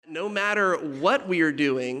no matter what we are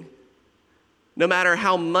doing, no matter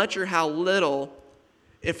how much or how little,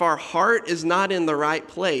 if our heart is not in the right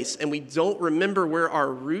place and we don't remember where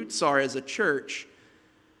our roots are as a church,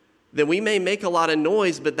 then we may make a lot of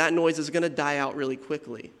noise, but that noise is going to die out really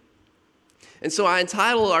quickly. And so I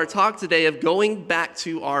entitled our talk today of Going Back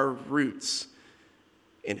to Our Roots.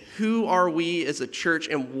 And who are we as a church,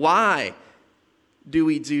 and why do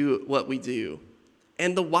we do what we do?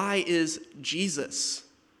 And the why is Jesus.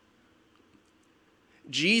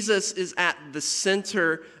 Jesus is at the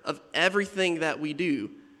center of everything that we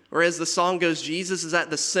do. Or as the song goes, Jesus is at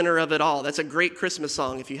the center of it all. That's a great Christmas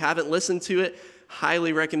song. If you haven't listened to it,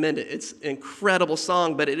 highly recommend it. It's an incredible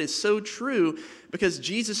song, but it is so true because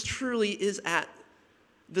Jesus truly is at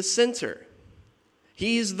the center.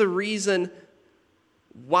 He's the reason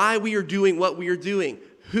why we are doing what we are doing,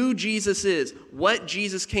 who Jesus is, what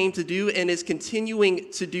Jesus came to do and is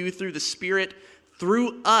continuing to do through the Spirit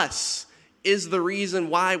through us is the reason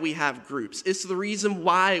why we have groups. It's the reason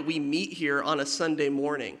why we meet here on a Sunday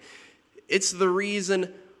morning. It's the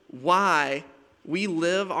reason why we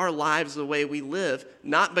live our lives the way we live,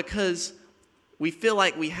 not because we feel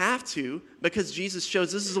like we have to, because Jesus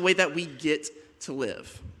shows this is the way that we get to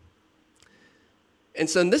live. And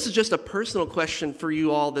so this is just a personal question for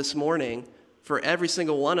you all this morning, for every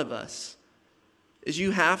single one of us, is you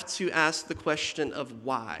have to ask the question of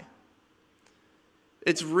why.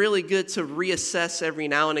 It's really good to reassess every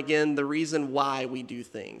now and again the reason why we do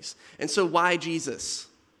things. And so why Jesus?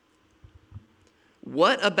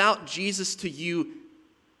 What about Jesus to you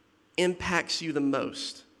impacts you the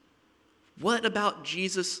most? What about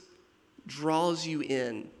Jesus draws you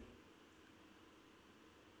in?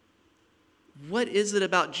 What is it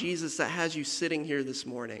about Jesus that has you sitting here this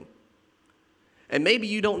morning? And maybe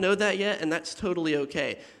you don't know that yet, and that's totally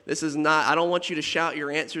okay. I don't want you to shout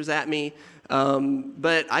your answers at me,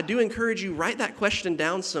 but I do encourage you, write that question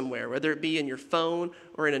down somewhere, whether it be in your phone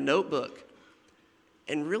or in a notebook,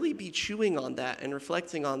 and really be chewing on that and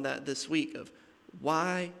reflecting on that this week of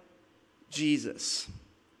why Jesus?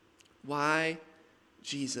 Why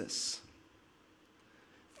Jesus?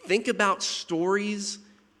 Think about stories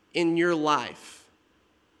in your life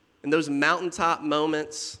and those mountaintop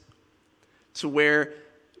moments to where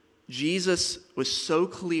Jesus was so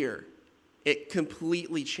clear, it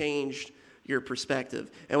completely changed your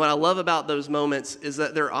perspective. And what I love about those moments is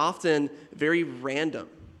that they're often very random.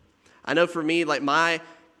 I know for me, like my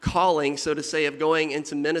calling, so to say, of going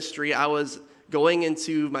into ministry, I was going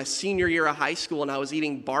into my senior year of high school and I was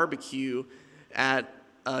eating barbecue at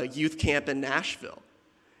a youth camp in Nashville.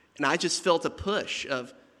 And I just felt a push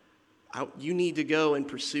of, you need to go and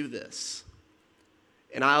pursue this.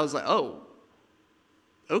 And I was like, oh,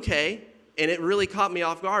 okay. And it really caught me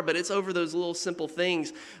off guard, but it's over those little simple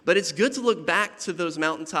things. But it's good to look back to those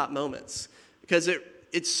mountaintop moments because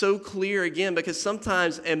it's so clear again, because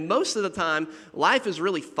sometimes, and most of the time, life is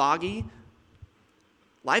really foggy.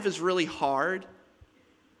 Life is really hard.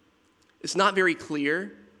 It's not very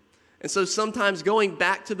clear. And so sometimes going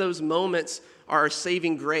back to those moments are our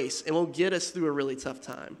saving grace and will get us through a really tough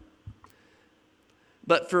time.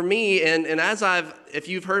 But for me, and if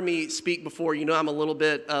you've heard me speak before, you know I'm a little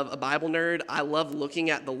bit of a Bible nerd. I love looking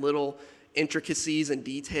at the little intricacies and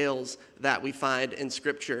details that we find in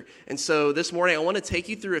Scripture. And so this morning, I want to take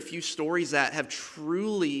you through a few stories that have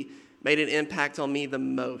truly made an impact on me the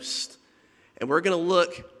most. And we're going to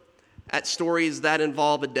look at stories that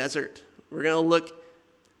involve a desert. We're going to look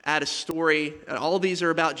at a story, and all of these are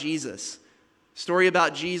about Jesus. Story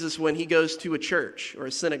about Jesus when he goes to a church or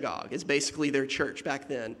a synagogue. It's basically their church back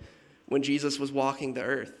then when Jesus was walking the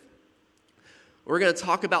earth. We're going to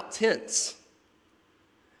talk about tents.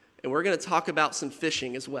 And we're going to talk about some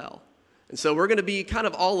fishing as well. And so we're going to be kind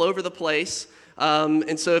of all over the place.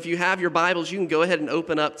 And so if you have your Bibles, you can go ahead and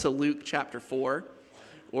open up to Luke chapter 4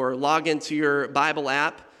 or log into your Bible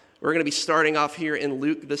app. We're going to be starting off here in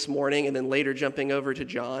Luke this morning and then later jumping over to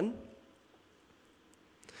John.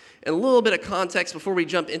 And a little bit of context before we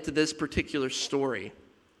jump into this particular story.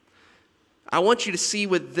 I want you to see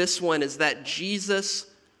with this one is that Jesus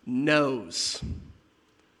knows.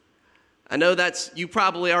 I know you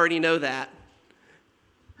probably already know that.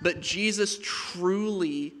 But Jesus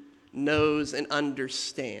truly knows and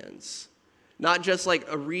understands. Not just like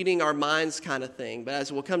a reading our minds kind of thing, but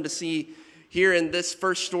as we'll come to see here in this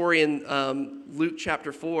first story in Luke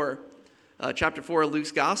chapter 4 of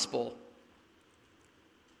Luke's gospel,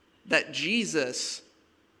 that Jesus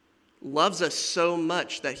loves us so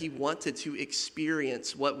much that he wanted to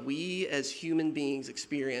experience what we as human beings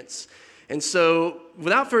experience. And so,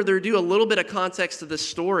 without further ado, a little bit of context to this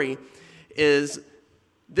story is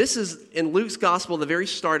This is, in Luke's gospel, the very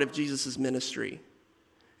start of Jesus' ministry.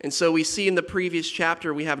 And so we see in the previous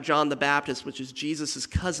chapter, we have John the Baptist, which is Jesus'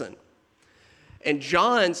 cousin. And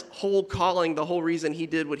John's whole calling, the whole reason he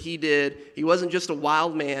did what he did, he wasn't just a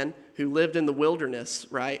wild man who lived in the wilderness,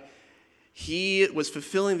 right? He was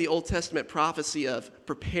fulfilling the Old Testament prophecy of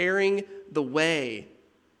preparing the way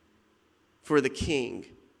for the king,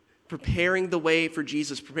 preparing the way for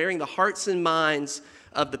Jesus, preparing the hearts and minds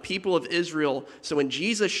of the people of Israel, so when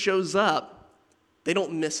Jesus shows up, they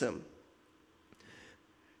don't miss him.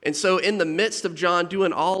 And so in the midst of John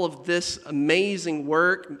doing all of this amazing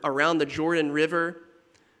work around the Jordan River,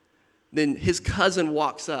 then his cousin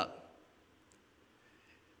walks up.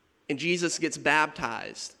 And Jesus gets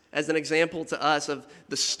baptized as an example to us of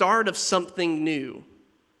the start of something new.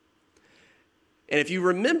 And if you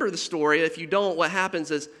remember the story, if you don't, what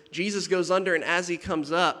happens is Jesus goes under, and as he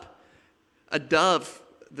comes up, a dove,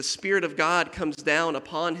 the Spirit of God, comes down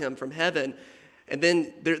upon him from heaven. And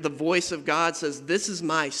then the voice of God says, "This is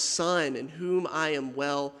my Son, in whom I am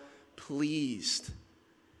well pleased."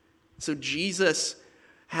 So Jesus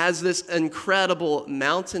has this incredible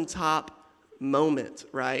mountaintop moment,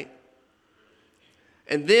 right?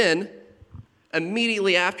 And then,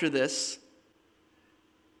 immediately after this,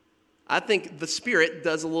 I think the Spirit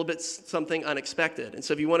does a little bit something unexpected. And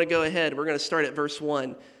so if you want to go ahead, we're going to start at verse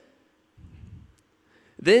 1.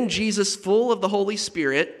 Then Jesus, full of the Holy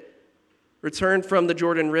Spirit, returned from the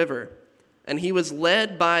Jordan River, and he was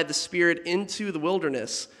led by the Spirit into the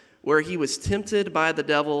wilderness, where he was tempted by the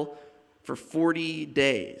devil for 40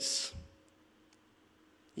 days.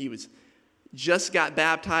 He just got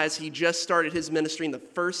baptized. He just started his ministry, and the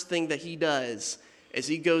first thing that he does is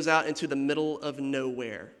he goes out into the middle of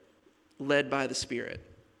nowhere, led by the Spirit.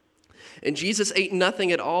 And Jesus ate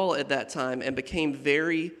nothing at all at that time and became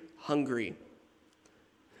very hungry.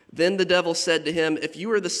 Then the devil said to him, "If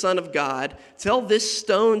you are the Son of God, tell this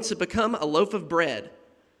stone to become a loaf of bread."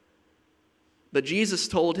 But Jesus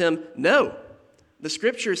told him, "No, the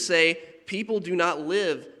scriptures say people do not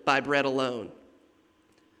live by bread alone."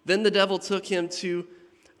 Then the devil took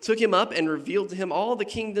him up and revealed to him all the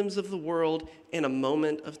kingdoms of the world in a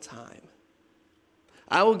moment of time.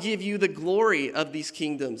 "I will give you the glory of these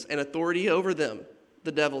kingdoms and authority over them,"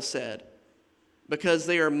 the devil said, "because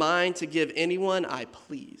they are mine to give anyone I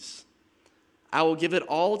please. I will give it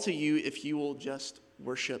all to you if you will just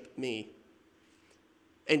worship me."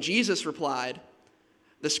 And Jesus replied,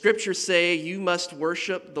 "The scriptures say you must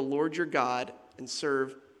worship the Lord your God and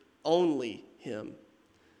serve only him."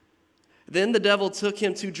 Then the devil took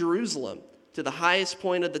him to Jerusalem, to the highest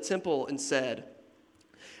point of the temple, and said,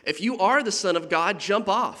 "If you are the Son of God, jump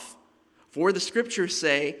off. For the scriptures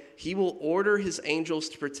say he will order his angels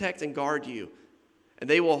to protect and guard you, and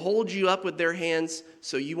they will hold you up with their hands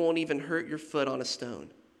so you won't even hurt your foot on a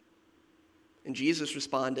stone." And Jesus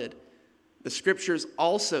responded, "The scriptures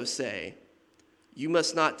also say you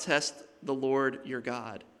must not test the Lord your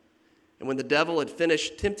God." And when the devil had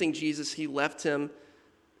finished tempting Jesus, he left him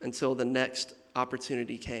until the next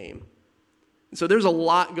opportunity came. And so there's a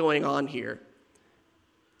lot going on here.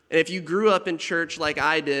 And if you grew up in church like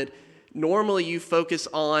I did, normally you focus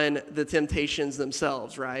on the temptations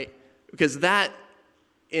themselves, right? Because that's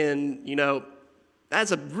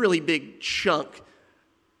a really big chunk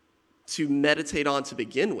to meditate on to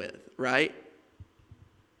begin with, right?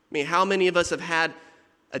 I mean, how many of us have had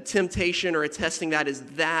a temptation or a testing that is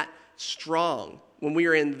that strong when we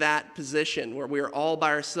are in that position where we are all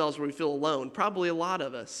by ourselves, where we feel alone? Probably a lot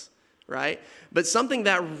of us, right? But something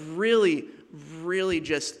that really, really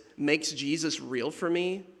just makes Jesus real for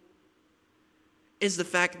me is the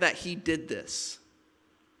fact that he did this.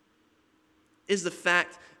 Is the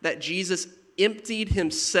fact that Jesus emptied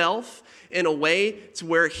himself in a way to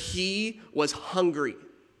where he was hungry.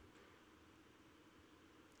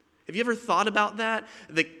 Have you ever thought about that?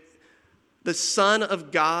 The Son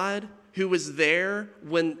of God who was there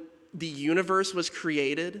when the universe was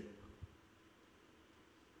created,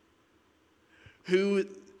 whose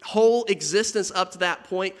whole existence up to that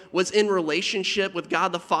point was in relationship with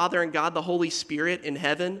God the Father and God the Holy Spirit in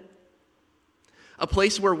heaven, a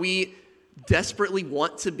place where we desperately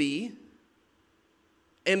want to be.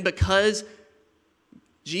 And because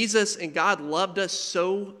Jesus and God loved us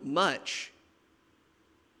so much,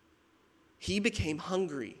 he became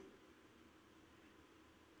hungry.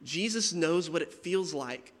 Jesus knows what it feels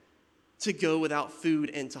like to go without food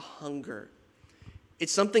and to hunger.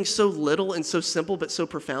 It's something so little and so simple, but so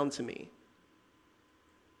profound to me.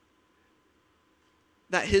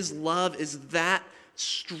 That his love is that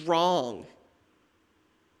strong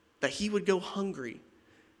that he would go hungry,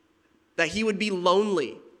 that he would be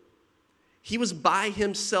lonely. He was by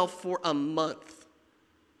himself for a month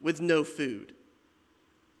with no food,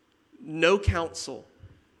 no counsel,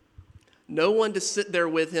 no one to sit there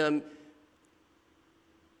with him,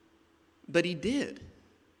 but he did.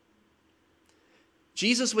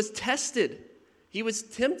 Jesus was tested. He was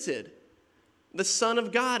tempted. The Son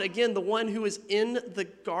of God, again, the one who is in the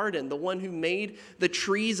garden, the one who made the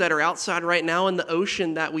trees that are outside right now in the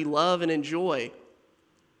ocean that we love and enjoy,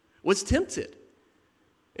 was tempted.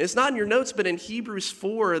 It's not in your notes, but in Hebrews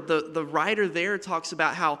 4, the writer there talks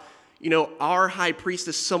about how, our high priest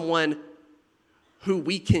is someone who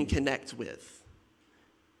we can connect with.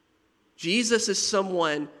 Jesus is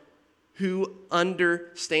someone who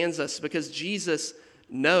understands us because Jesus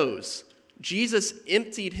knows. Jesus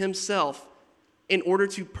emptied himself in order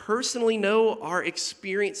to personally know our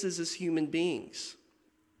experiences as human beings.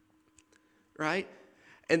 Right?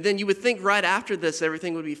 And then you would think right after this,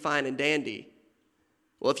 everything would be fine and dandy.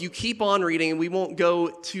 Well, if you keep on reading, and we won't go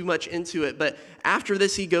too much into it, but after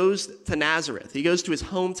this, he goes to Nazareth. He goes to his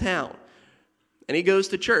hometown, and he goes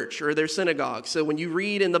to church or their synagogue. So when you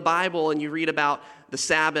read in the Bible and you read about the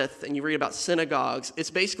Sabbath and you read about synagogues,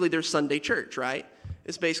 it's basically their Sunday church, right?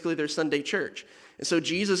 It's basically their Sunday church. And so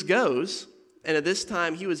Jesus goes, and at this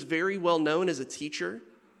time, he was very well known as a teacher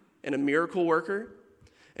and a miracle worker.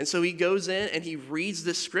 And so he goes in and he reads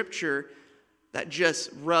this scripture that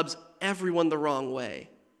just rubs everyone the wrong way,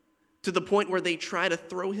 to the point where they try to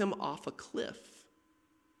throw him off a cliff.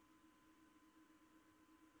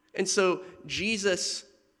 And so Jesus,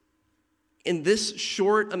 in this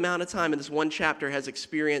short amount of time, in this one chapter, has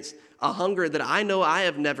experienced a hunger that I know I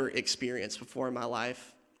have never experienced before in my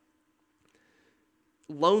life.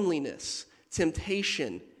 Loneliness,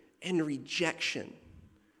 temptation, and rejection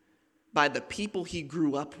by the people he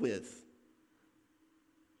grew up with.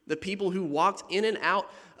 The people who walked in and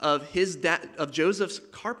out of of Joseph's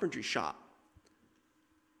carpentry shop.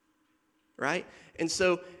 Right? And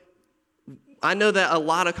so I know that a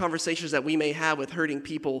lot of conversations that we may have with hurting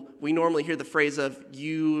people, we normally hear the phrase of,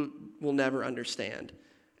 "You will never understand."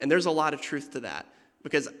 And there's a lot of truth to that,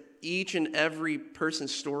 because each and every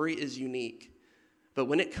person's story is unique. But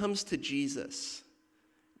when it comes to Jesus,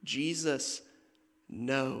 Jesus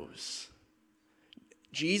knows.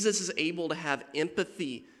 Jesus is able to have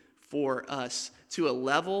empathy for us to a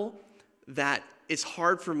level that it's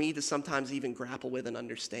hard for me to sometimes even grapple with and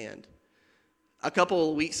understand. A couple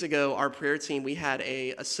of weeks ago, our prayer team, we had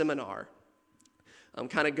a seminar. I'm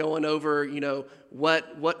kind of going over,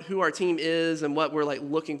 who our team is and what we're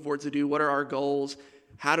looking forward to do. What are our goals?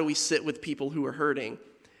 How do we sit with people who are hurting?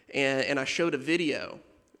 And I showed a video,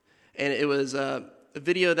 and it was a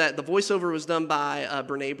video that the voiceover was done by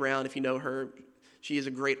Brene Brown, if you know her. She is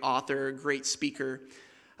a great author, great speaker,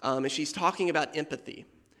 and she's talking about empathy.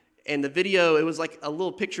 And the video, it was like a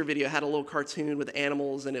little picture video. It had a little cartoon with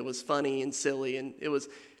animals, and it was funny and silly,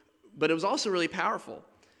 but it was also really powerful.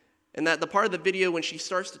 And that the part of the video when she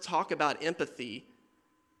starts to talk about empathy,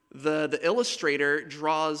 the illustrator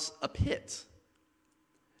draws a pit.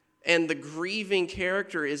 And the grieving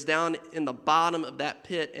character is down in the bottom of that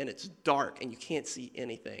pit, and it's dark, and you can't see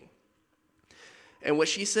anything. And what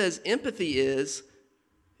she says empathy is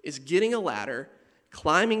getting a ladder,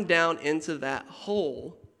 climbing down into that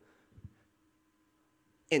hole,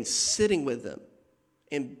 and sitting with them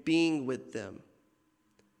and being with them.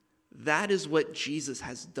 That is what Jesus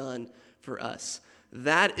has done for us.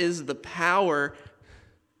 That is the power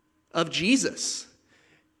of Jesus.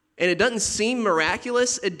 And it doesn't seem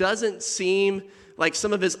miraculous. It doesn't seem like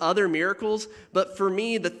some of his other miracles. But for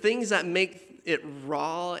me, the things that make it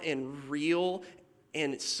raw and real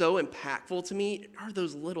and so impactful to me are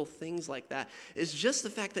those little things like that. It's just the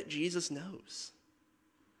fact that Jesus knows.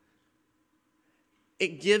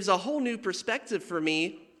 It gives a whole new perspective for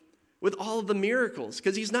me with all of the miracles,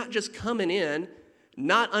 because he's not just coming in,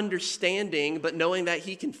 not understanding, but knowing that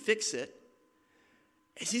he can fix it.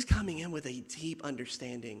 He's coming in with a deep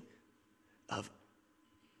understanding of,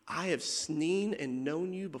 I have seen and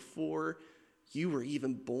known you before you were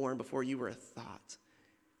even born, before you were a thought.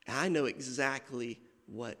 And I know exactly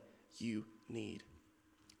what you need.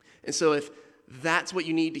 And so if that's what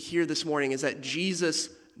you need to hear this morning, is that Jesus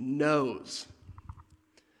knows.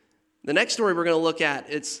 The next story we're going to look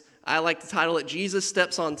at, I like to title it, Jesus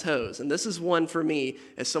Steps on Toes. And this is one for me,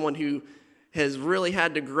 as someone who has really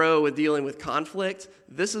had to grow with dealing with conflict.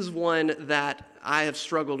 This is one that I have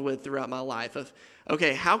struggled with throughout my life of,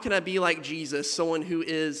 okay, how can I be like Jesus, someone who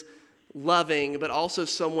is loving, but also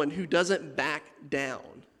someone who doesn't back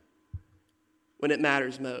down when it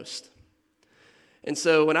matters most? And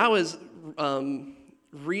so when I was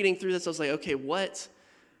reading through this, I was like, okay, what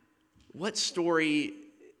story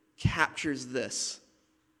captures this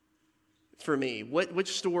for me?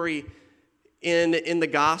 Which story in the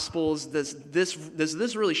Gospels does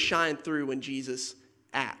this really shine through when Jesus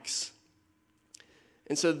acts?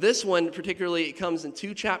 And so this one particularly, it comes in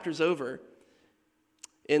 2 chapters over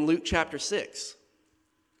in Luke chapter 6.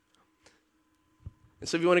 And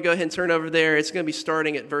so if you want to go ahead and turn over there, it's going to be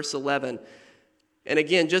starting at verse 11. And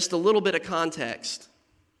again, just a little bit of context.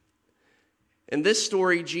 In this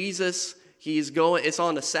story, Jesus, it's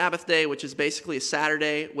on a Sabbath day, which is basically a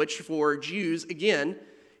Saturday, which for Jews, again,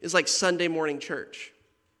 is like Sunday morning church.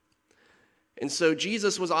 And so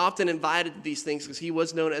Jesus was often invited to these things because he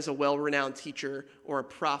was known as a well-renowned teacher or a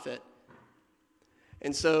prophet.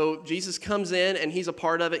 And so Jesus comes in and he's a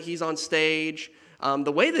part of it. He's on stage.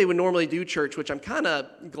 The way they would normally do church, which I'm kind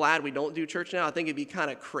of glad we don't do church now. I think it'd be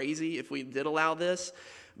kind of crazy if we did allow this.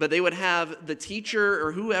 But they would have the teacher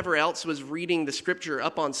or whoever else was reading the scripture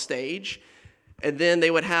up on stage. And then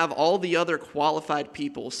they would have all the other qualified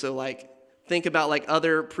people. So think about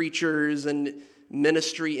other preachers and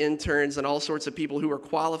ministry interns and all sorts of people who are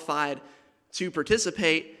qualified to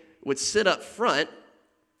participate would sit up front,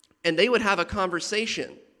 and they would have a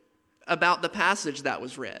conversation about the passage that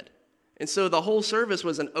was read. And so the whole service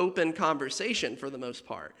was an open conversation for the most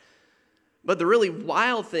part. But the really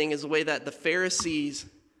wild thing is the way that the Pharisees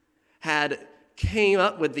had came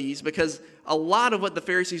up with these, because a lot of what the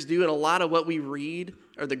Pharisees do and a lot of what we read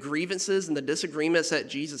are the grievances and the disagreements that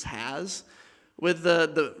Jesus has with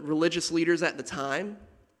the religious leaders at the time,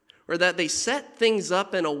 or that they set things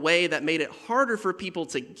up in a way that made it harder for people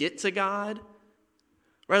to get to God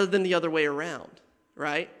rather than the other way around,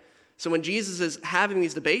 right? So when Jesus is having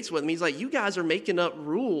these debates with them, he's like, you guys are making up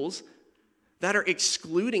rules that are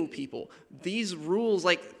excluding people. These rules,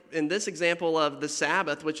 like in this example of the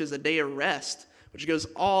Sabbath, which is a day of rest, which goes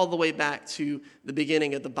all the way back to the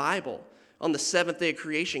beginning of the Bible. On the 7th day of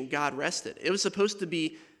creation, God rested. It was supposed to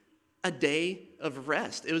be a day of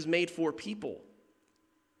rest. It was made for people,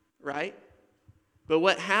 right? But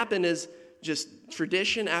what happened is just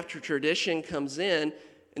tradition after tradition comes in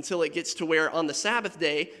until it gets to where on the Sabbath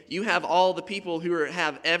day, you have all the people who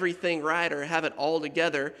have everything right or have it all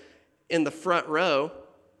together in the front row.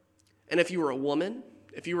 And if you were a woman,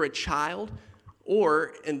 if you were a child,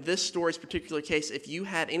 or in this story's particular case, if you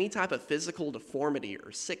had any type of physical deformity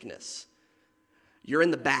or sickness, you're in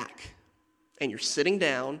the back and you're sitting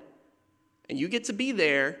down and you get to be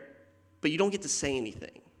there, but you don't get to say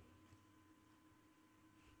anything.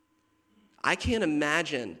 I can't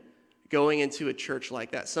imagine going into a church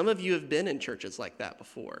like that. Some of you have been in churches like that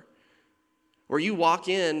before, where you walk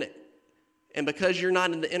in and because you're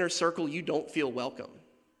not in the inner circle, you don't feel welcome.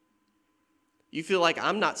 You feel like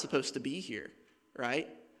I'm not supposed to be here, right?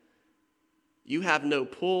 You have no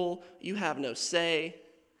pull. You have no say.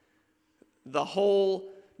 The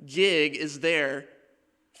whole gig is there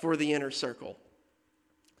for the inner circle.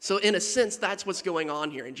 So in a sense, that's what's going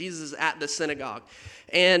on here. And Jesus is at the synagogue.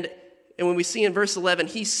 And when we see in verse 11,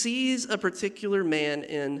 he sees a particular man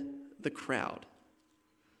in the crowd.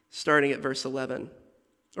 Starting at verse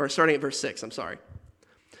 6, I'm sorry.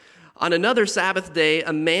 On another Sabbath day,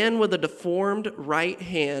 a man with a deformed right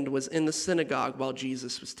hand was in the synagogue while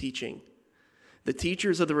Jesus was teaching. The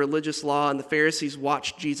teachers of the religious law and the Pharisees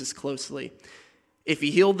watched Jesus closely. If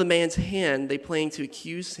he healed the man's hand, they planned to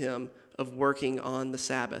accuse him of working on the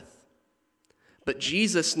Sabbath. But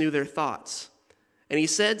Jesus knew their thoughts, and he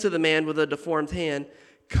said to the man with a deformed hand,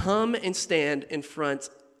 "Come and stand in front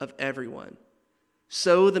of everyone."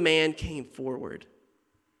 So the man came forward.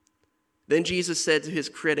 Then Jesus said to his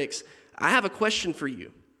critics, "I have a question for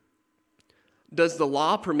you. Does the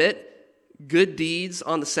law permit good deeds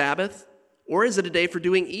on the Sabbath, or is it a day for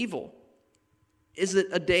doing evil? Is it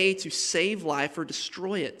a day to save life or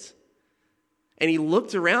destroy it?" And he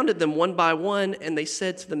looked around at them one by one, and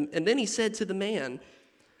then he said to the man,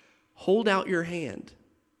 "Hold out your hand."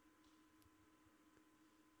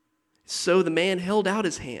 So the man held out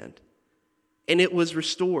his hand, and it was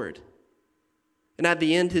restored. And at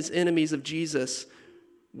the end, his enemies of Jesus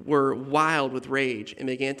were wild with rage and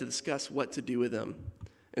began to discuss what to do with him.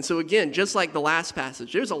 And so again, just like the last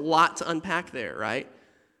passage, there's a lot to unpack there, right?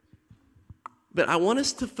 But I want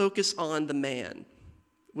us to focus on the man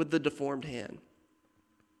with the deformed hand.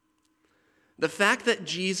 The fact that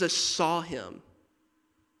Jesus saw him,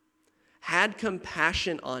 had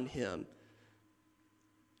compassion on him.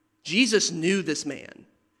 Jesus knew this man.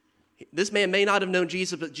 This man may not have known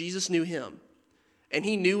Jesus, but Jesus knew him. And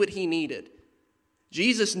he knew what he needed.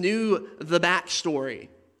 Jesus knew the backstory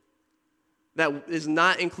that is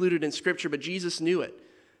not included in Scripture, but Jesus knew it.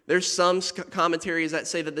 There's some commentaries that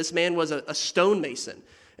say that this man was a stonemason.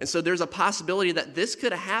 And so there's a possibility that this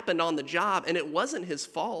could have happened on the job, and it wasn't his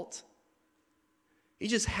fault. He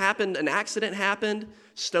just happened, an accident happened,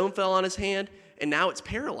 stone fell on his hand, and now it's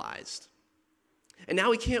paralyzed. And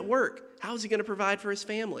now he can't work. How is he going to provide for his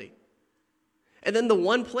family? And then the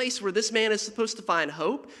one place where this man is supposed to find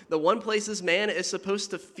hope, the one place this man is supposed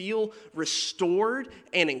to feel restored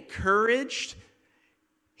and encouraged,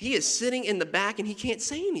 he is sitting in the back and he can't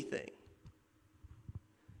say anything.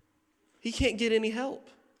 He can't get any help.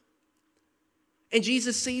 And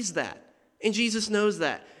Jesus sees that. And Jesus knows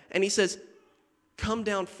that. And he says, come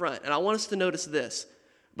down front. And I want us to notice this.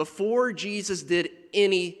 Before Jesus did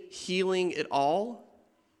any healing at all,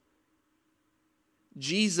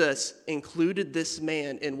 Jesus included this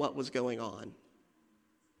man in what was going on.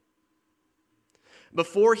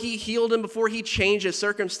 Before he healed him, before he changed his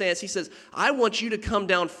circumstance, he says, I want you to come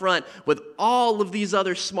down front with all of these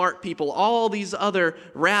other smart people, all these other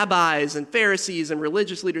rabbis and Pharisees and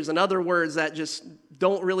religious leaders and other words that just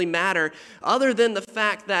don't really matter, other than the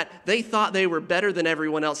fact that they thought they were better than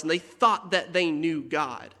everyone else and they thought that they knew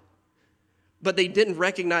God. But they didn't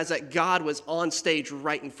recognize that God was on stage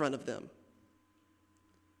right in front of them.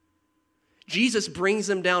 Jesus brings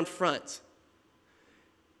them down front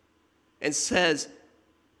and says,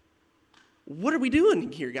 what are we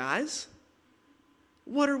doing here, guys?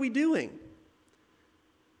 What are we doing?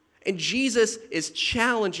 And Jesus is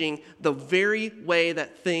challenging the very way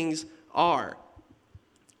that things are.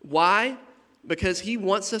 Why? Because he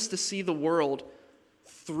wants us to see the world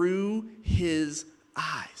through his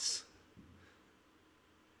eyes.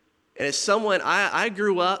 And as someone, I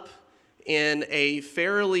grew up in a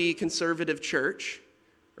fairly conservative church,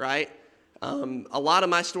 right? A lot of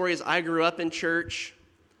my story is I grew up in church.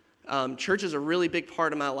 Church is a really big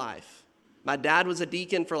part of my life. My dad was a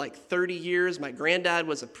deacon for like 30 years. My granddad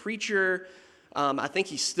was a preacher. I think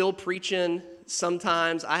he's still preaching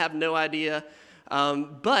sometimes. I have no idea.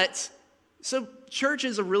 So church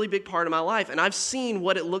is a really big part of my life, and I've seen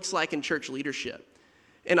what it looks like in church leadership.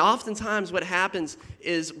 And oftentimes what happens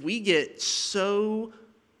is we get so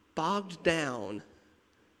bogged down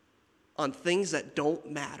on things that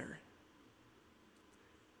don't matter.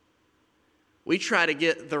 We try to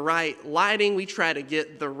get the right lighting. We try to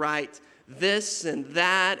get the right this and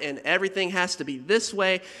that, and everything has to be this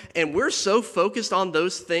way. And we're so focused on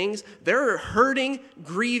those things. There are hurting,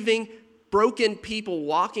 grieving, broken people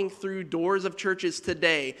walking through doors of churches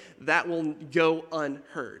today that will go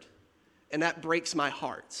unheard. And that breaks my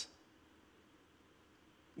heart.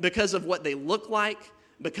 Because of what they look like,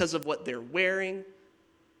 because of what they're wearing,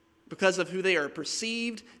 because of who they are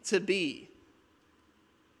perceived to be.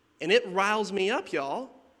 And it riles me up,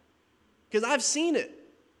 y'all, because I've seen it.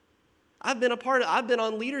 I've been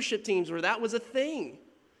on leadership teams where that was a thing.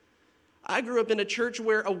 I grew up in a church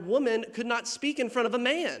where a woman could not speak in front of a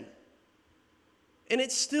man. And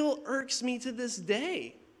it still irks me to this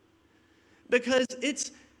day. Because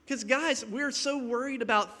guys, we're so worried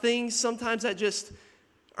about things sometimes that just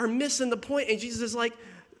are missing the point. And Jesus is like,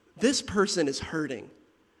 this person is hurting.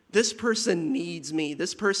 This person needs me.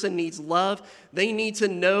 This person needs love. They need to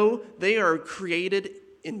know they are created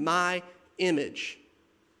in my image.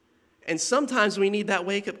 And sometimes we need that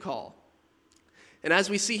wake-up call. And as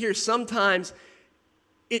we see here, sometimes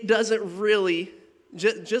it doesn't really,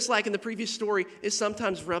 just like in the previous story, it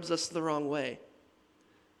sometimes rubs us the wrong way.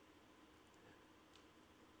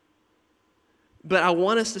 But I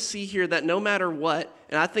want us to see here that no matter what,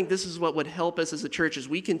 and I think this is what would help us as a church as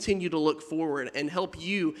we continue to look forward and help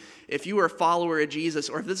you, if you are a follower of Jesus,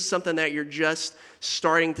 or if this is something that you're just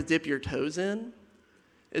starting to dip your toes in,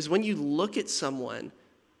 is when you look at someone,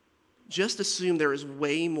 just assume there is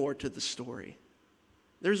way more to the story.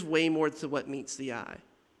 There's way more to what meets the eye.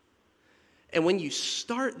 And when you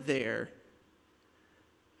start there,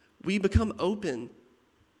 we become open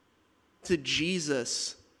to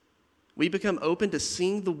Jesus. We become open to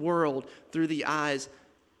seeing the world through the eyes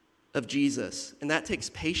of Jesus. And that takes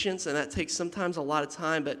patience, and that takes sometimes a lot of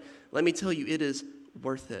time, but let me tell you, it is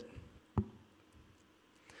worth it.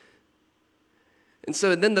 And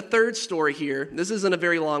so then the third story here, this isn't a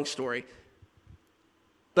very long story,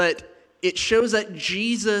 but it shows that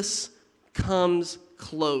Jesus comes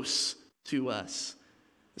close to us.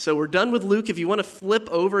 So we're done with Luke. If you want to flip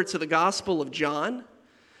over to the Gospel of John,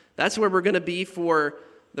 that's where we're going to be for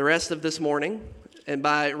the rest of this morning. And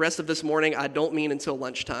by rest of this morning, I don't mean until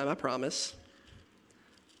lunchtime, I promise.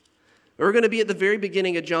 We're going to be at the very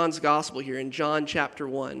beginning of John's Gospel here in John chapter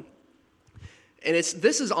 1. And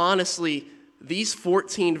this is honestly these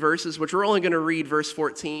 14 verses, which we're only going to read verse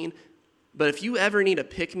 14. But if you ever need a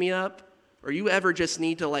pick-me-up, or you ever just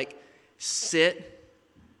need to sit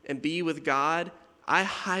and be with God, I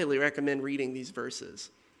highly recommend reading these verses.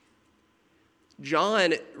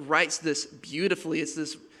 John writes this beautifully. It's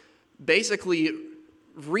this basically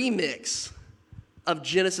remix of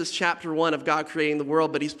Genesis chapter 1 of God creating the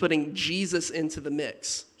world, but he's putting Jesus into the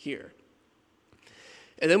mix here.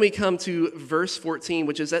 And then we come to verse 14,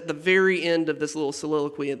 which is at the very end of this little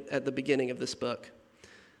soliloquy at the beginning of this book.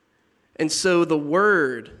 And so the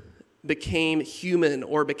Word became human,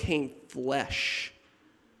 or became flesh,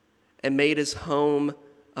 and made his home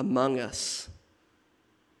among us.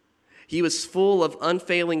 He was full of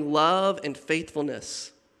unfailing love and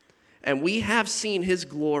faithfulness, and we have seen his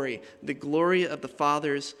glory, the glory of the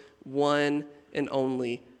Father's one and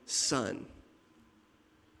only Son.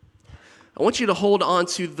 I want you to hold on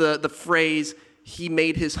to the phrase, he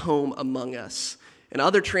made his home among us. In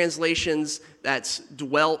other translations, that's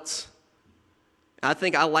dwelt. I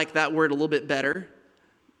think I like that word a little bit better.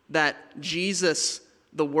 That Jesus,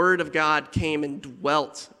 the Word of God, came and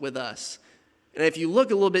dwelt with us. And if you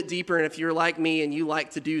look a little bit deeper, and if you're like me and you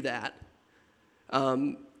like to do that,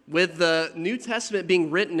 with the New Testament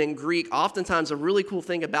being written in Greek, oftentimes a really cool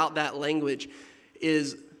thing about that language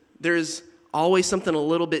is there's always something a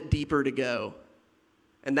little bit deeper to go.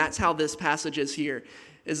 And that's how this passage is here,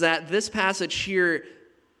 is that this passage here,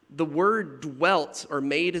 the word dwelt or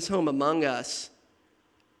made his home among us,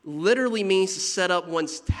 literally means to set up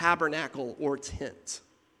one's tabernacle or tent.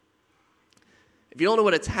 If you don't know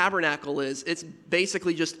what a tabernacle is, it's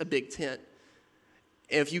basically just a big tent.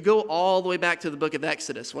 And if you go all the way back to the book of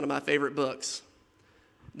Exodus, one of my favorite books,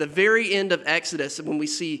 the very end of Exodus, when we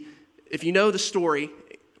see, if you know the story,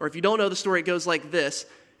 or if you don't know the story, it goes like this.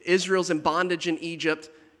 Israel's in bondage in Egypt.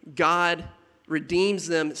 God redeems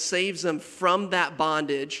them, saves them from that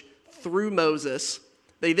bondage through Moses.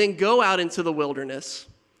 They then go out into the wilderness.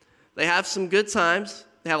 They have some good times.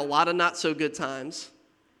 They have a lot of not so good times,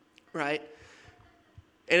 right?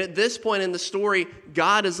 And at this point in the story,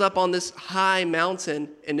 God is up on this high mountain,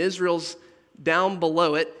 and Israel's down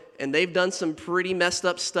below it, and they've done some pretty messed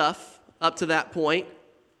up stuff up to that point.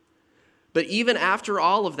 But even after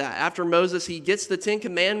all of that, after Moses, he gets the 10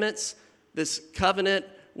 Commandments, this covenant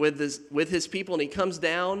with his people, and he comes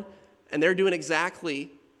down, and they're doing exactly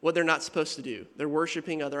what they're not supposed to do. They're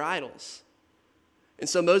worshiping other idols. And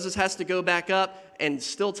so Moses has to go back up and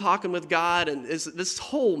still talking with God, and this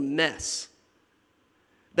whole mess.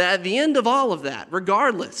 That at the end of all of that,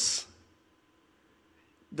 regardless,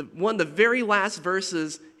 one of the very last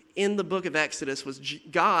verses in the book of Exodus was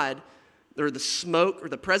God, or the smoke or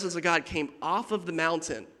the presence of God came off of the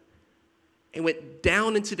mountain and went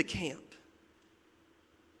down into the camp.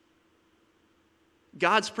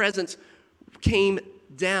 God's presence came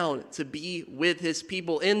down to be with his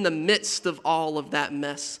people in the midst of all of that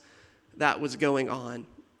mess that was going on.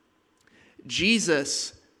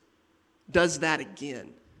 Jesus does that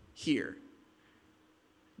again here.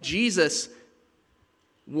 Jesus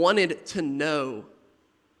wanted to know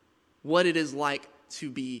what it is like to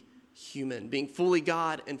be human, being fully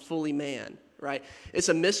God and fully man, right? It's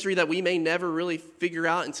a mystery that we may never really figure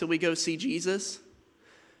out until we go see Jesus.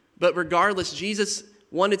 But regardless, Jesus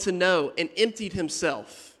wanted to know and emptied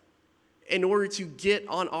himself in order to get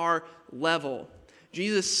on our level.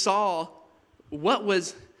 Jesus saw what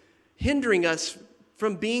was hindering us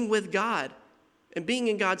from being with God and being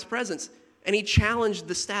in God's presence. And he challenged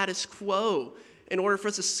the status quo in order for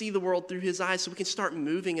us to see the world through his eyes so we can start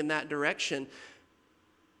moving in that direction.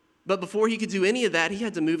 But before he could do any of that, he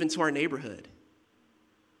had to move into our neighborhood.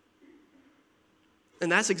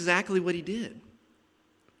 And that's exactly what he did.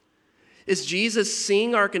 Is Jesus,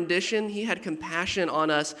 seeing our condition, he had compassion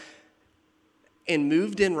on us and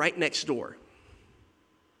moved in right next door.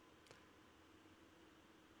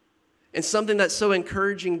 And something that's so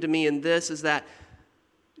encouraging to me in this is that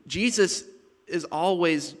Jesus is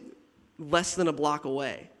always less than a block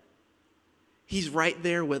away. He's right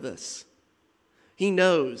there with us. He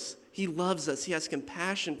knows. He loves us. He has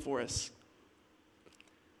compassion for us.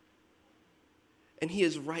 And he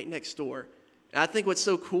is right next door. And I think what's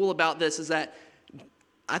so cool about this is that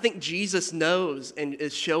I think Jesus knows and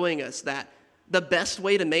is showing us that the best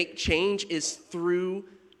way to make change is through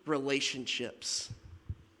relationships.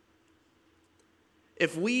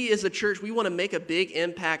 If we as a church, we want to make a big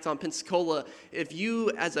impact on Pensacola, if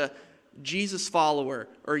you as a Jesus follower,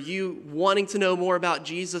 or you wanting to know more about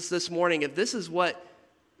Jesus this morning, if this is what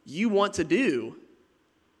you want to do,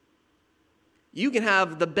 you can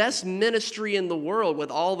have the best ministry in the world with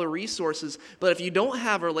all the resources, but if you don't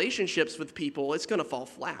have relationships with people, it's going to fall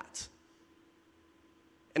flat.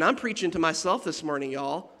 And I'm preaching to myself this morning,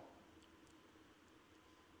 y'all,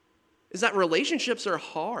 is that relationships are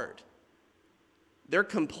hard. They're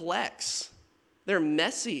complex. They're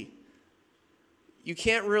messy. You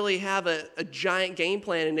can't really have a giant game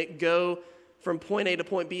plan and it go from point A to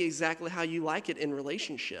point B exactly how you like it in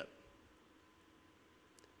relationship.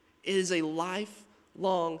 It is a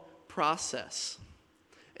lifelong process.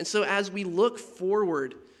 And so as we look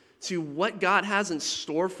forward to what God has in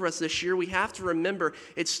store for us this year, we have to remember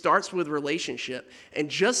it starts with relationship. And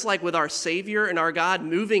just like with our Savior and our God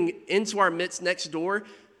moving into our midst next door,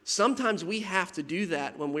 sometimes we have to do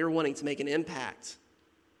that when we're wanting to make an impact.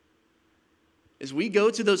 As we go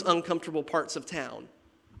to those uncomfortable parts of town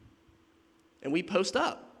and we post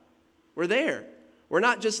up, we're there. We're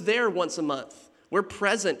not just there once a month. We're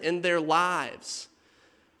present in their lives.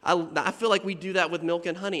 I feel like we do that with Milk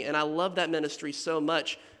and Honey, and I love that ministry so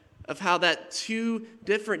much of how that two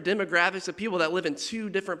different demographics of people that live in two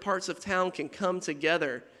different parts of town can come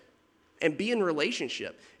together and be in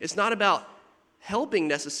relationship. It's not about helping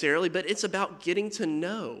necessarily, but it's about getting to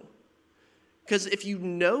know. Because if you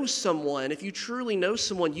know someone, if you truly know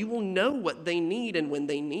someone, you will know what they need and when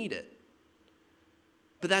they need it.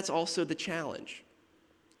 But that's also the challenge,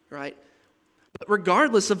 right? But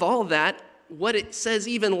regardless of all of that, what it says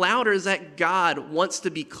even louder is that God wants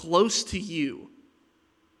to be close to you.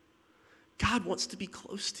 God wants to be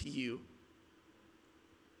close to you.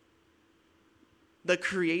 The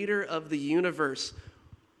creator of the universe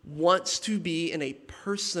wants to be in a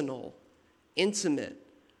personal, intimate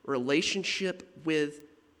relationship with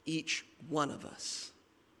each one of us.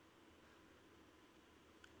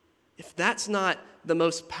 If that's not the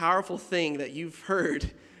most powerful thing that you've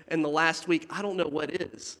heard in the last week, I don't know what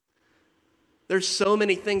is. There's so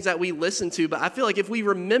many things that we listen to, but I feel like if we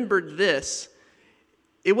remembered this,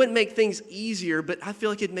 it wouldn't make things easier, but I feel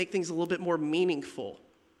like it'd make things a little bit more meaningful.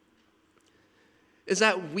 Is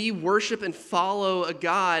that we worship and follow a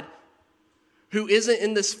God who isn't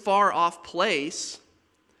in this far off place,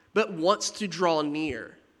 but wants to draw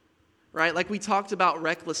near, right? Like we talked about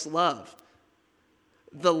reckless love.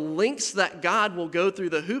 The lengths that God will go through,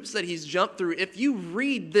 the hoops that he's jumped through. If you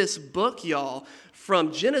read this book, y'all,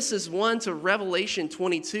 from Genesis 1 to Revelation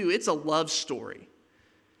 22, it's a love story.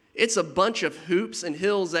 It's a bunch of hoops and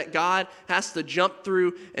hills that God has to jump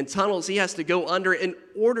through and tunnels he has to go under in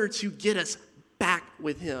order to get us back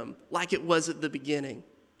with him like it was at the beginning.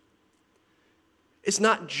 It's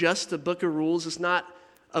not just a book of rules. It's not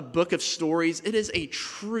a book of stories. It is a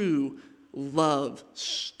true love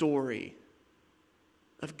story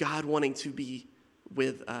of God wanting to be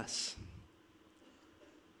with us.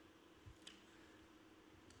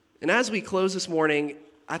 And as we close this morning,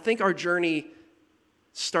 I think our journey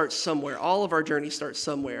starts somewhere. All of our journey starts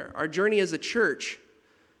somewhere. Our journey as a church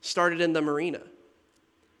started in the marina.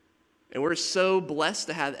 And we're so blessed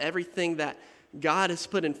to have everything that God has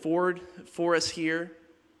put in forward for us here.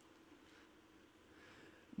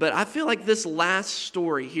 But I feel like this last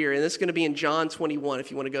story here, and this is going to be in John 21,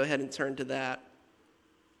 if you want to go ahead and turn to that,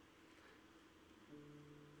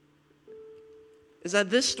 is that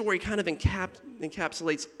this story kind of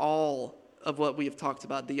encapsulates all of what we have talked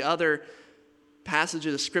about. The other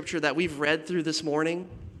passages of Scripture that we've read through this morning,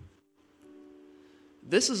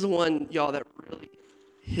 this is the one, y'all, that really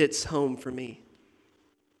hits home for me.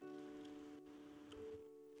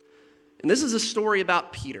 And this is a story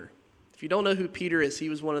about Peter. If you don't know who Peter is, he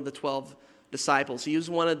was one of the 12 disciples. He was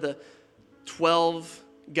one of the 12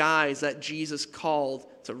 guys that Jesus called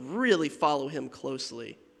to really follow him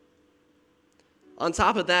closely. On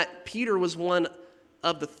top of that, Peter was one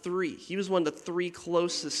of the three. He was one of the three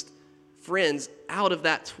closest friends out of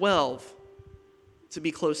that 12 to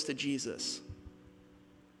be close to Jesus.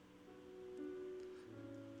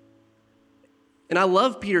 And I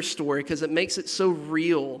love Peter's story because it makes it so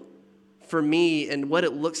real for me and what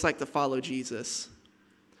it looks like to follow Jesus.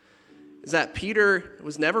 Is that Peter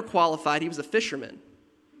was never qualified. He was a fisherman.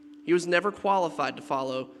 He was never qualified to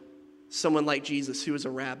follow someone like Jesus who was a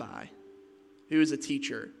rabbi, who was a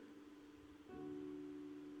teacher.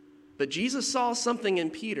 But Jesus saw something in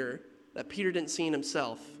Peter that Peter didn't see in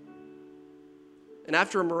himself. And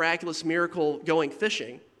after a miraculous miracle going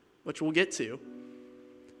fishing, which we'll get to,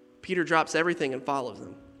 Peter drops everything and follows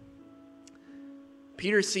him.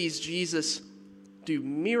 Peter sees Jesus do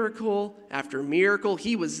miracle after miracle.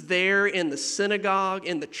 He was there in the synagogue,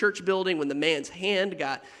 in the church building, when the man's hand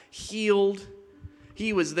got healed.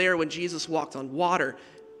 He was there when Jesus walked on water.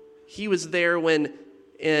 He was there when,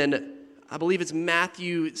 in, I believe it's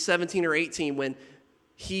Matthew 17 or 18, when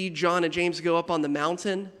John, and James go up on the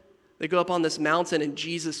mountain. They go up on this mountain and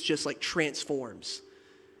Jesus just like transforms.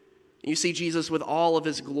 You see Jesus with all of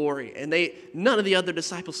his glory. And none of the other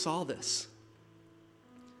disciples saw this.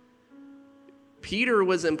 Peter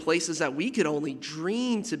was in places that we could only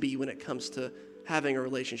dream to be when it comes to having a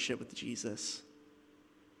relationship with Jesus.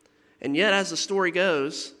 And yet, as the story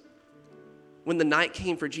goes, when the night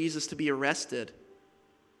came for Jesus to be arrested,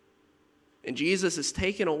 and Jesus is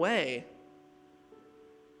taken away,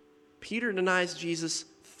 Peter denies Jesus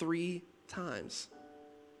 3 times.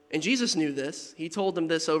 And Jesus knew this. He told them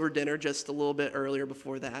this over dinner just a little bit earlier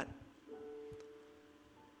before that.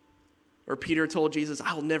 Or Peter told Jesus,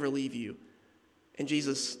 "I'll never leave you." And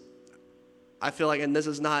Jesus, I feel like, and this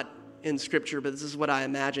is not in Scripture, but this is what I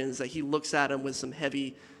imagine, is that he looks at him with some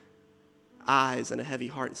heavy eyes and a heavy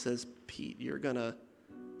heart and says, "Pete, you're gonna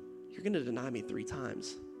deny me 3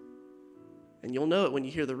 times. And you'll know it when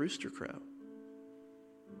you hear the rooster crow."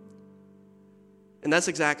 And that's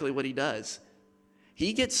exactly what he does.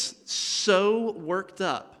 He gets so worked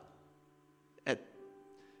up at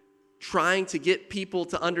trying to get people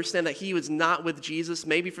to understand that he was not with Jesus,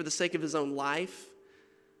 maybe for the sake of his own life,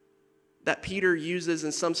 that Peter uses,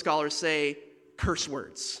 and some scholars say, curse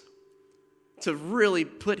words to really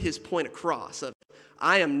put his point across of,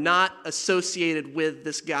 I am not associated with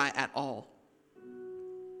this guy at all.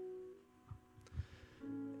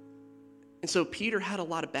 And so Peter had a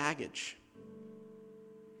lot of baggage.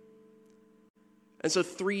 And so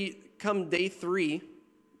come day 3,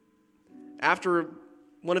 after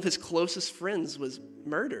one of his closest friends was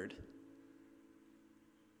murdered,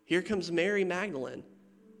 here comes Mary Magdalene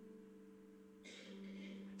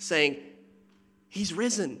saying, "He's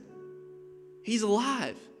risen. He's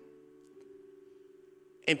alive."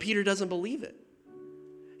 And Peter doesn't believe it.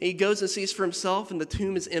 He goes and sees for himself, and the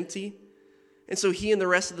tomb is empty. And so he and the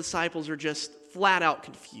rest of the disciples are just flat out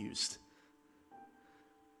confused.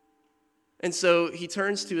 And so he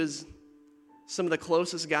turns to some of the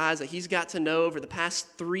closest guys that he's got to know over the past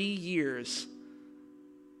 3 years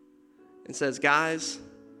and says, "Guys,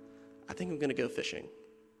 I think I'm going to go fishing."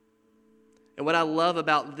 And what I love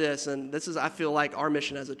about this, and this is, I feel like, our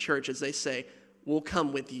mission as a church, is they say, "We'll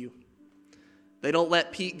come with you." They don't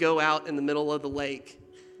let Pete go out in the middle of the lake,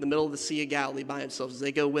 in the middle of the Sea of Galilee by himself.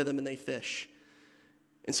 They go with him and they fish.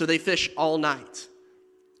 And so they fish all night.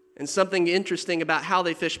 And something interesting about how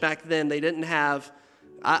they fished back then, they didn't have,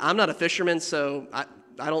 I'm not a fisherman, so I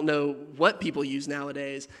don't know what people use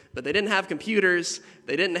nowadays, but they didn't have computers,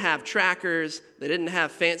 they didn't have trackers, they didn't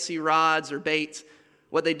have fancy rods or bait.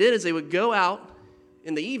 What they did is they would go out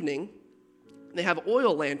in the evening, and they have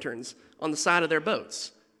oil lanterns on the side of their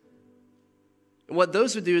boats. And what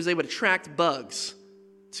those would do is they would attract bugs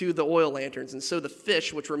to the oil lanterns. And so the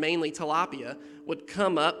fish, which were mainly tilapia, would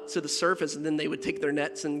come up to the surface, and then they would take their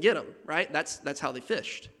nets and get them, right? That's how they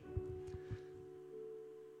fished.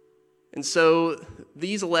 And so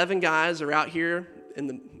these 11 guys are out here in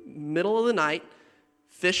the middle of the night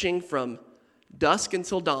fishing from dusk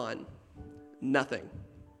until dawn. Nothing.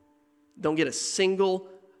 Don't get a single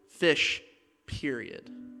fish, period.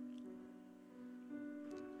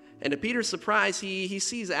 And to Peter's surprise, he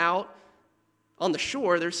sees out on the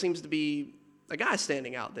shore, there seems to be a guy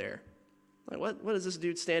standing out there. Like, what is this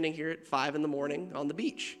dude standing here at 5 a.m. on the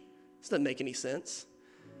beach? This doesn't make any sense.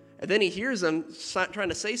 And then he hears him trying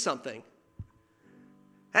to say something.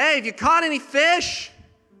 "Hey, have you caught any fish?"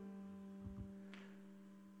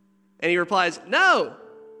 And he replies, "No.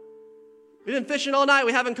 We've been fishing all night.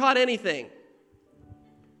 We haven't caught anything."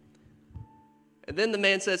 And then the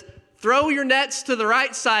man says, "Throw your nets to the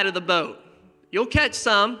right side of the boat. You'll catch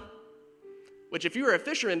some." Which, if you were a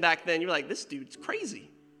fisherman back then, you're like, "This dude's crazy.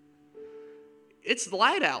 It's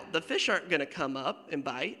light out. The fish aren't going to come up and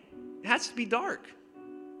bite. It has to be dark.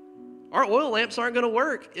 Our oil lamps aren't going to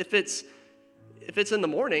work if it's in the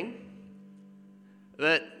morning."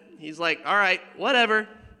 But he's like, "All right, whatever."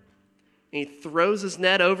 And he throws his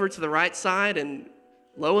net over to the right side, and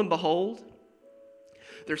lo and behold,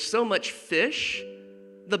 there's so much fish,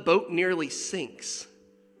 the boat nearly sinks.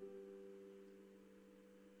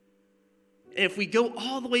 And if we go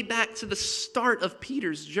all the way back to the start of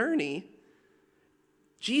Peter's journey,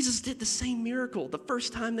 Jesus did the same miracle the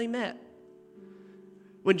first time they met.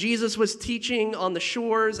 When Jesus was teaching on the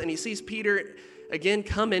shores and he sees Peter again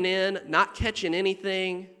coming in, not catching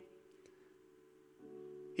anything,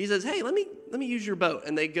 he says, "Hey, let me use your boat."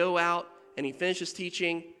 And they go out and he finishes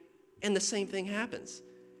teaching, and the same thing happens.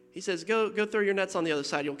 He says, go throw your nets on the other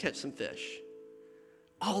side, you'll catch some fish.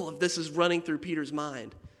 All of this is running through Peter's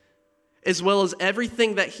mind, as well as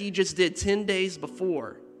everything that he just did 10 days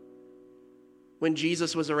before when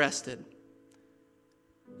Jesus was arrested.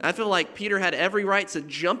 I feel like Peter had every right to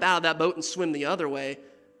jump out of that boat and swim the other way,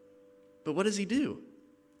 but what does he do?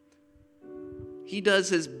 He does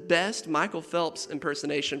his best Michael Phelps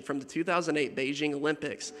impersonation from the 2008 Beijing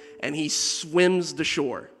Olympics, and he swims the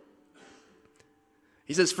shore.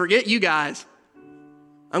 He says, "Forget you guys.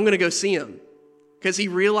 I'm going to go see him, because he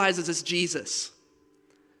realizes it's Jesus.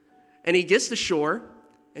 And he gets to shore,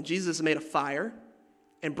 and Jesus has made a fire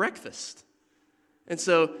and breakfast. And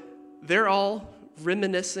so they're all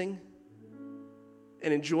reminiscing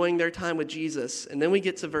and enjoying their time with Jesus. And then we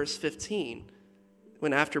get to verse 15,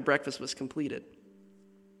 when after breakfast was completed.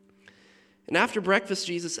 And after breakfast,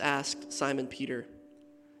 Jesus asked Simon Peter,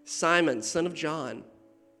 "Simon, son of John,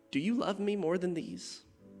 do you love me more than these?"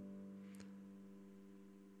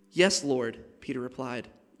 "Yes, Lord," Peter replied.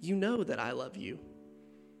 "You know that I love you."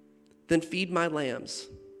 "Then feed my lambs,"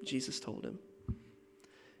 Jesus told him.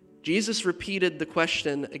 Jesus repeated the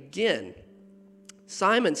question again.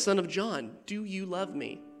 "Simon, son of John, do you love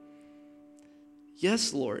me?"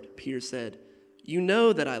 "Yes, Lord," Peter said. "You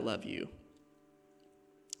know that I love you."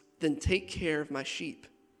 "Then take care of my sheep."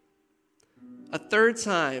 A third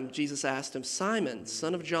time, Jesus asked him, "Simon,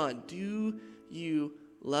 son of John, do you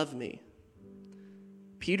love me?"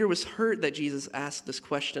 Peter was hurt that Jesus asked this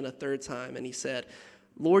question a third time, and he said,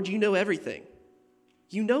 "Lord, you know everything.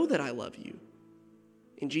 You know that I love you."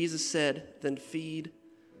 And Jesus said, "Then feed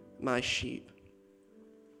my sheep."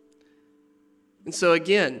 And so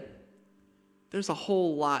again, there's a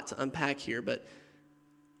whole lot to unpack here, but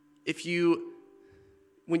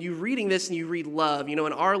when you're reading this and you read love, in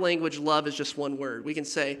our language, love is just one word. We can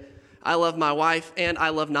say, "I love my wife," and "I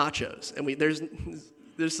love nachos." And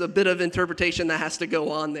there's a bit of interpretation that has to go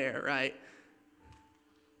on there, right?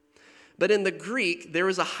 But in the Greek, there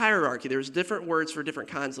was a hierarchy. There was different words for different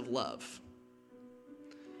kinds of love.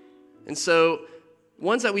 And so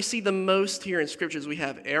ones that we see the most here in scriptures, we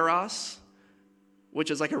have eros, which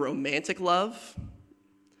is like a romantic love.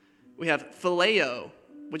 We have phileo,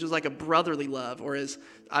 which is like a brotherly love, or as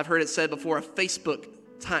I've heard it said before, a Facebook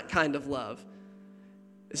kind of love.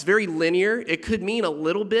 It's very linear. It could mean a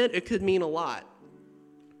little bit. It could mean a lot.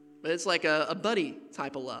 But it's like a buddy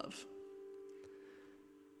type of love.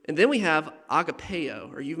 And then we have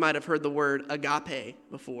agapeo, or you might have heard the word agape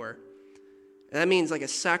before. And that means like a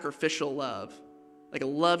sacrificial love, like a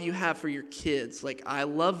love you have for your kids. Like, I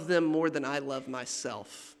love them more than I love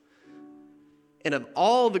myself. And of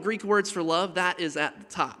all the Greek words for love, that is at the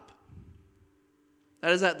top.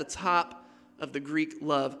 That is at the top of the Greek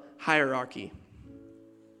love hierarchy.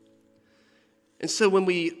 And so when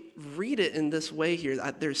we read it in this way here,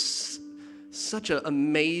 there's such an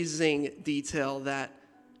amazing detail that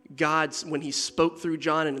God, when he spoke through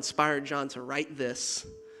John and inspired John to write this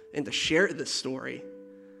and to share this story,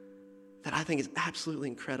 that I think is absolutely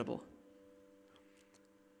incredible.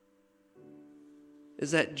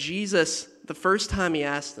 Is that Jesus, the first time he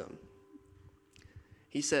asked him,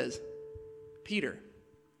 he says, "Peter,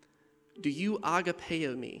 do you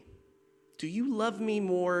agapeo me? Do you love me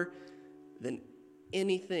more than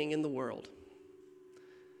anything in the world?"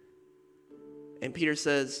 And Peter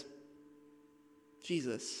says,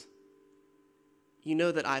 "Jesus, you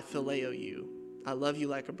know that I phileo you. I love you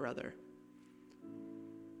like a brother.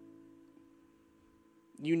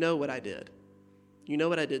 You know what I did. You know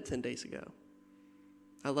what I did 10 days ago.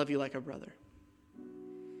 I love you like a brother."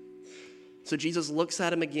 So Jesus looks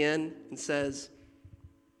at him again and says,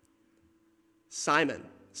 "Simon,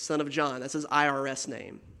 son of John," that's his IRS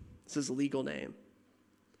name. It's his legal name.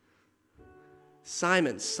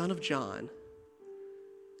 "Simon, son of John,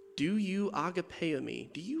 do you agapeo me?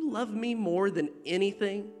 Do you love me more than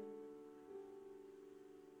anything?"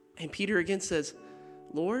 And Peter again says,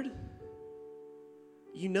 "Lord,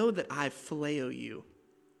 you know that I phileo you.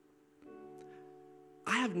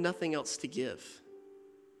 I have nothing else to give.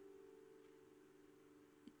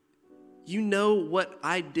 You know what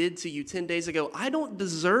I did to you 10 days ago. I don't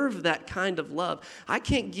deserve that kind of love. I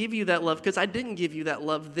can't give you that love because I didn't give you that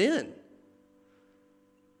love then.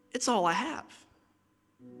 It's all I have."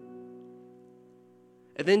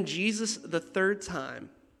 And then Jesus, the third time,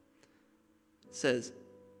 says,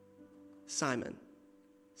 "Simon,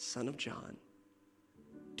 son of John,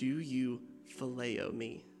 do you phileo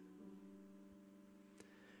me?"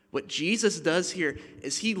 What Jesus does here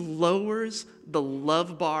is he lowers the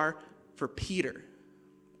love bar for Peter.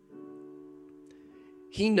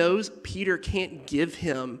 He knows Peter can't give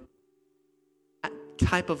him that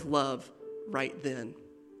type of love right then.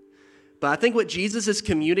 But I think what Jesus is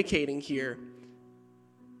communicating here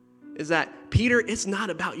is that, Peter, it's not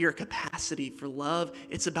about your capacity for love.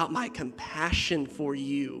 It's about my compassion for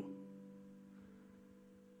you.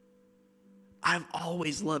 I've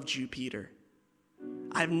always loved you, Peter.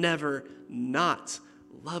 I've never not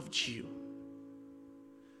loved you.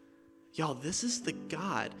 Y'all, this is the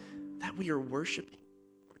God that we are worshiping.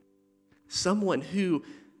 Someone who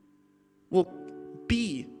will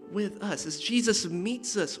be with us as Jesus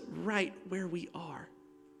meets us right where we are.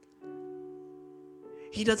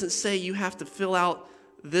 He doesn't say you have to fill out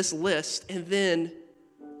this list and then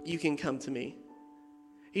you can come to me.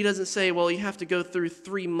 He doesn't say, well, you have to go through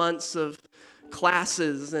 3 months of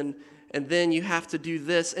classes and then you have to do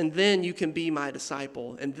this and then you can be my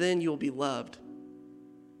disciple and then you'll be loved.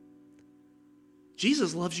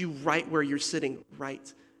 Jesus loves you right where you're sitting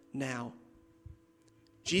right now.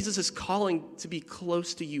 Jesus is calling to be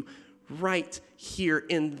close to you right here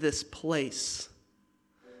in this place.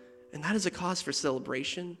 And that is a cause for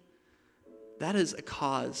celebration. That is a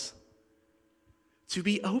cause to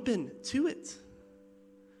be open to it.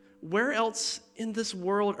 Where else in this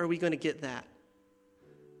world are we going to get that?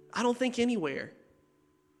 I don't think anywhere.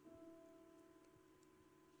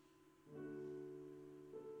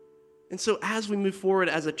 And so as we move forward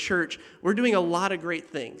as a church, we're doing a lot of great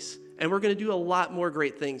things. And we're going to do a lot more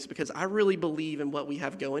great things because I really believe in what we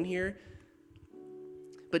have going here.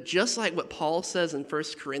 But just like what Paul says in 1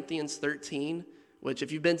 Corinthians 13, which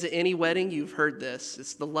if you've been to any wedding, you've heard this.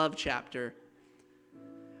 It's the love chapter.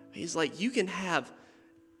 He's like, you can have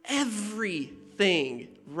everything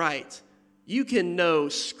right. You can know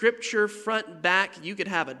scripture front and back. You could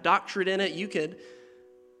have a doctorate in it. You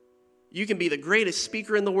can be the greatest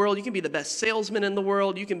speaker in the world. You can be the best salesman in the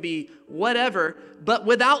world. You can be whatever. But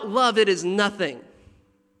without love, it is nothing.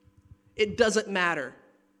 It doesn't matter.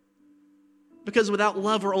 Because without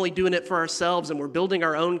love, we're only doing it for ourselves and we're building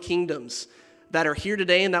our own kingdoms that are here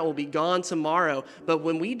today and that will be gone tomorrow. But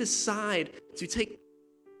when we decide to take what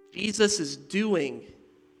Jesus is doing,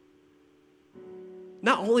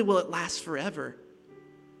 not only will it last forever,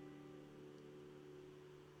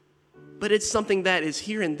 but it's something that is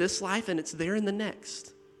here in this life and it's there in the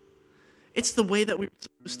next. It's the way that we're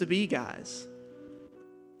supposed to be, guys.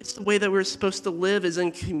 It's the way that we're supposed to live, is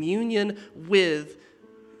in communion with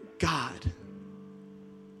God.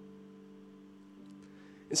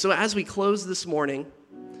 And so as we close this morning,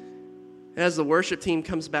 as the worship team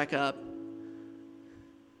comes back up,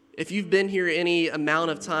 if you've been here any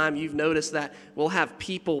amount of time, you've noticed that we'll have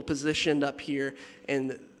people positioned up here,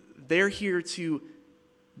 and they're here to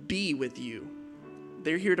be with you.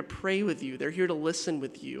 They're here to pray with you. They're here to listen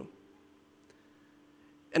with you.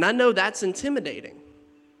 And I know that's intimidating,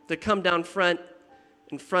 to come down front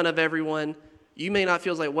in front of everyone. You may not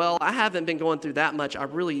feel like, well, I haven't been going through that much. I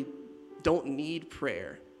really don't need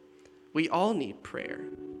prayer. We all need prayer.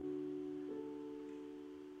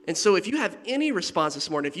 And so if you have any response this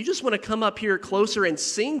morning, if you just want to come up here closer and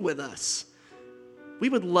sing with us, we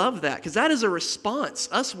would love that, because that is a response.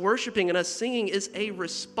 Us worshiping and us singing is a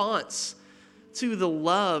response to the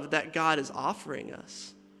love that God is offering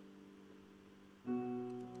us.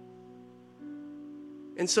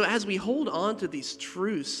 And so as we hold on to these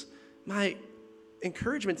truths, my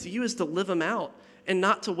encouragement to you is to live them out and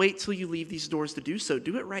not to wait till you leave these doors to do so.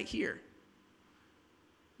 Do it right here.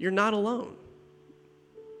 You're not alone.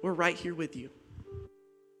 We're right here with you.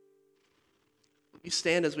 You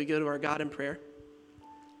stand as we go to our God in prayer.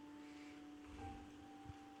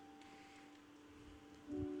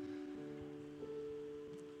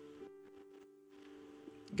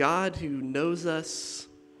 God, who knows us,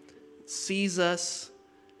 sees us,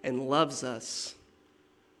 and loves us,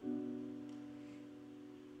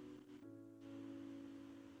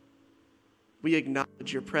 we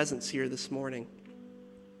acknowledge your presence here this morning.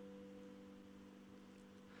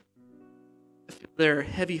 If there are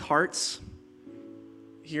heavy hearts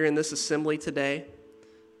here in this assembly today,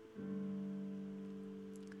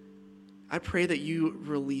 I pray that you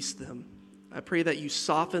release them. I pray that you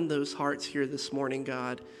soften those hearts here this morning,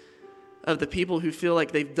 God, of the people who feel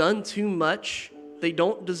like they've done too much. They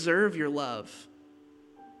don't deserve your love.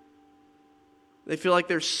 They feel like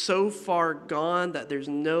they're so far gone that there's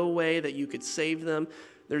no way that you could save them.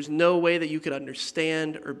 There's no way that you could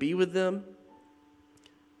understand or be with them.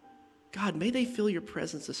 God, may they feel your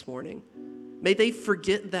presence this morning. May they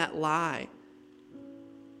forget that lie.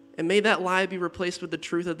 And may that lie be replaced with the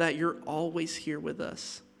truth of that you're always here with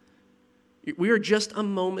us. We are just a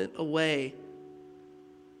moment away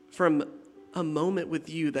from a moment with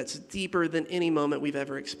you that's deeper than any moment we've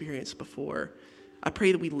ever experienced before. I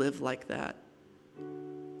pray that we live like that.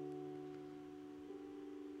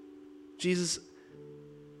 Jesus,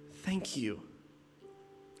 thank you.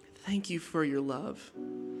 Thank you for your love.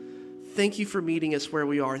 Thank you for meeting us where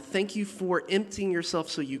we are. Thank you for emptying yourself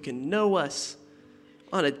so you can know us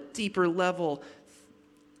on a deeper level.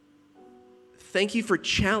 Thank you for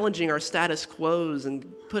challenging our status quos and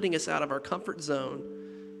putting us out of our comfort zone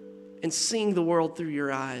and seeing the world through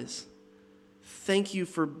your eyes. Thank you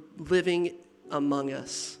for living among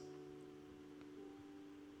us.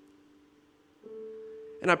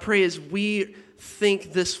 And I pray as we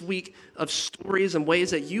think this week of stories and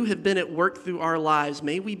ways that you have been at work through our lives,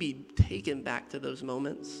 may we be taken back to those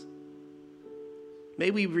moments.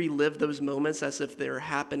 May we relive those moments as if they're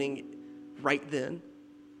happening right then.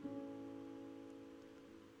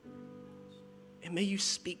 And may you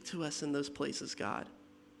speak to us in those places, God.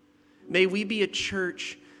 May we be a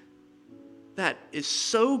church that is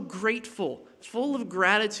so grateful, full of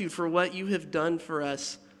gratitude for what you have done for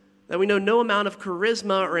us, that we know no amount of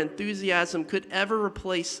charisma or enthusiasm could ever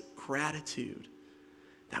replace gratitude.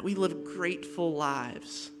 That we live grateful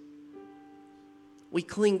lives. We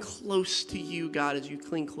cling close to you, God, as you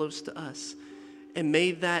cling close to us. And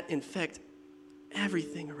may that infect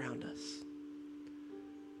everything around us.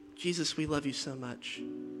 Jesus, we love you so much.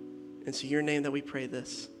 And it's in your name that we pray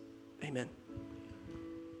this. Amen.